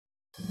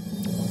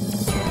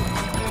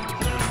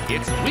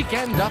It's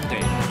Weekend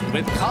Update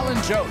with Colin,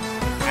 Jost,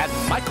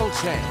 and Michael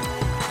Che.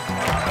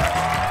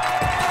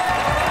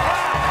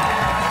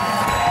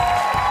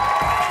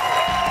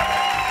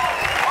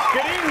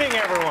 Good evening,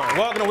 everyone.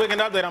 Welcome to Weekend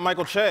Update. I'm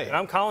Michael Che. And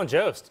I'm Colin,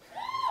 Jost.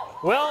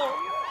 Well,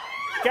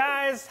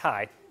 guys,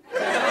 hi.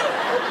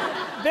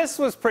 This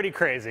was pretty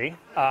crazy,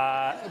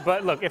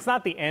 but look, it's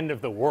not the end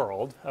of the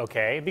world,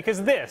 okay?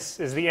 Because this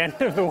is the end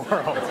of the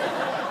world.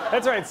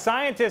 That's right,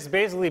 scientists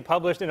basically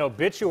published an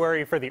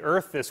obituary for the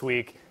Earth this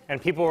week,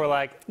 and people were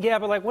like, yeah,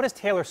 but like, what does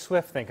Taylor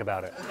Swift think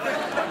about it?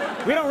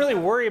 We don't really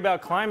worry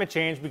about climate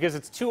change because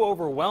it's too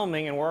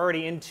overwhelming and we're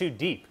already in too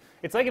deep.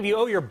 It's like if you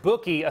owe your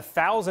bookie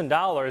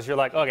 $1,000, you're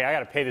like, okay, I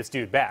gotta pay this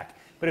dude back.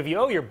 But if you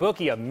owe your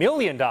bookie $1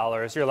 million,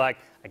 you're like,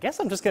 I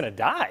guess I'm just gonna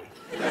die.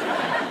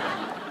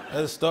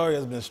 This story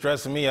has been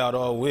stressing me out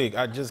all week.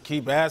 I just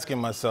keep asking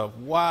myself,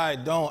 why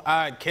don't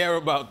I care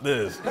about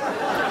this?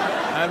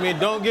 I mean,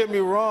 don't get me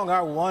wrong, I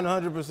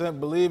 100%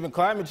 believe in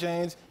climate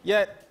change,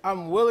 yet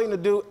I'm willing to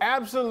do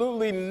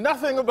absolutely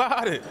nothing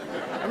about it.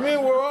 I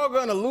mean, we're all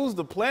gonna lose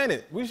the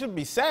planet. We should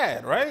be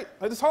sad, right?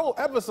 Like, this whole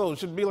episode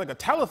should be like a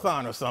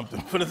telethon or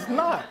something, but it's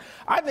not.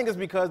 I think it's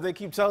because they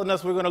keep telling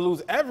us we're gonna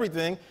lose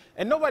everything,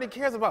 and nobody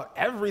cares about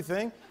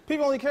everything.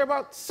 People only care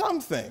about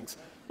some things.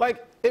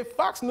 Like, if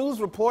Fox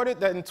News reported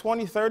that in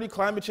 2030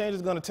 climate change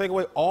is going to take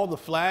away all the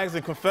flags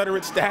and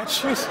Confederate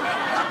statues,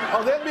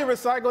 oh, there'd be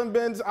recycling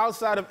bins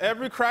outside of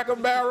every Cracker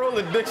Barrel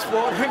and Dick's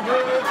Sporting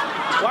Goods.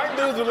 White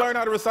dudes would learn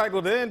how to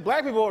recycle then.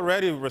 Black people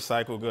already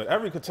recycle good.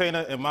 Every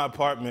container in my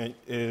apartment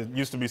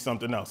used to be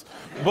something else.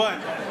 But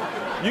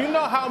you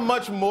know how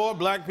much more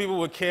black people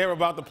would care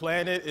about the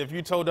planet if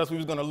you told us we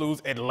was going to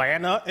lose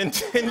Atlanta in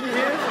 10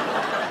 years?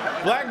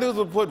 Black dudes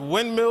would put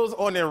windmills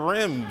on their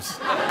rims.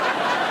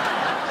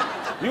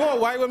 You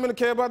want white women to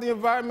care about the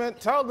environment?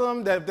 Tell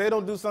them that if they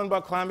don't do something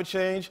about climate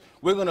change,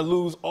 we're gonna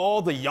lose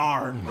all the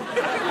yarn.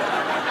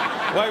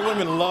 White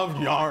women love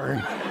yarn.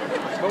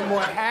 No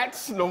more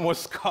hats, no more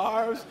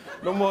scarves,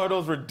 no more of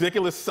those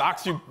ridiculous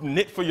socks you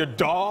knit for your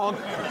dog.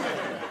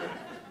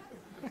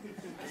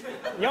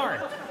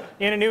 Yarn.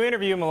 In a new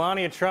interview,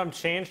 Melania Trump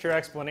changed her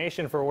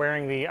explanation for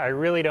wearing the I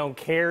really don't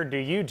care, do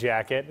you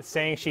jacket,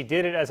 saying she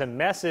did it as a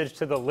message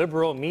to the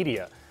liberal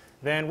media.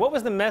 Then what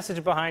was the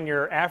message behind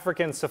your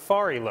African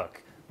safari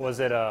look? Was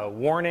it a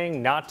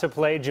warning not to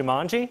play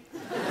Jumanji?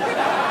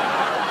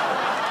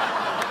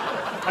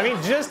 I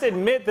mean, just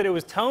admit that it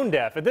was tone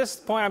deaf. At this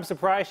point, I'm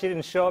surprised she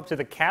didn't show up to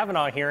the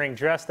Kavanaugh hearing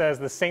dressed as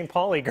the St.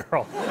 Pauli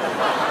girl.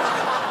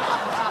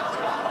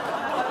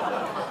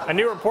 A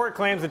new report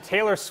claims that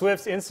Taylor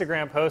Swift's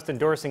Instagram post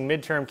endorsing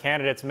midterm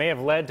candidates may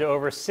have led to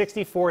over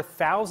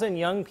 64,000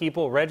 young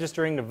people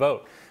registering to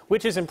vote,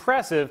 which is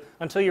impressive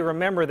until you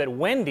remember that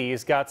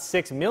Wendy's got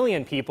 6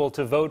 million people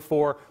to vote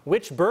for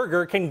which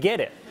burger can get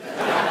it.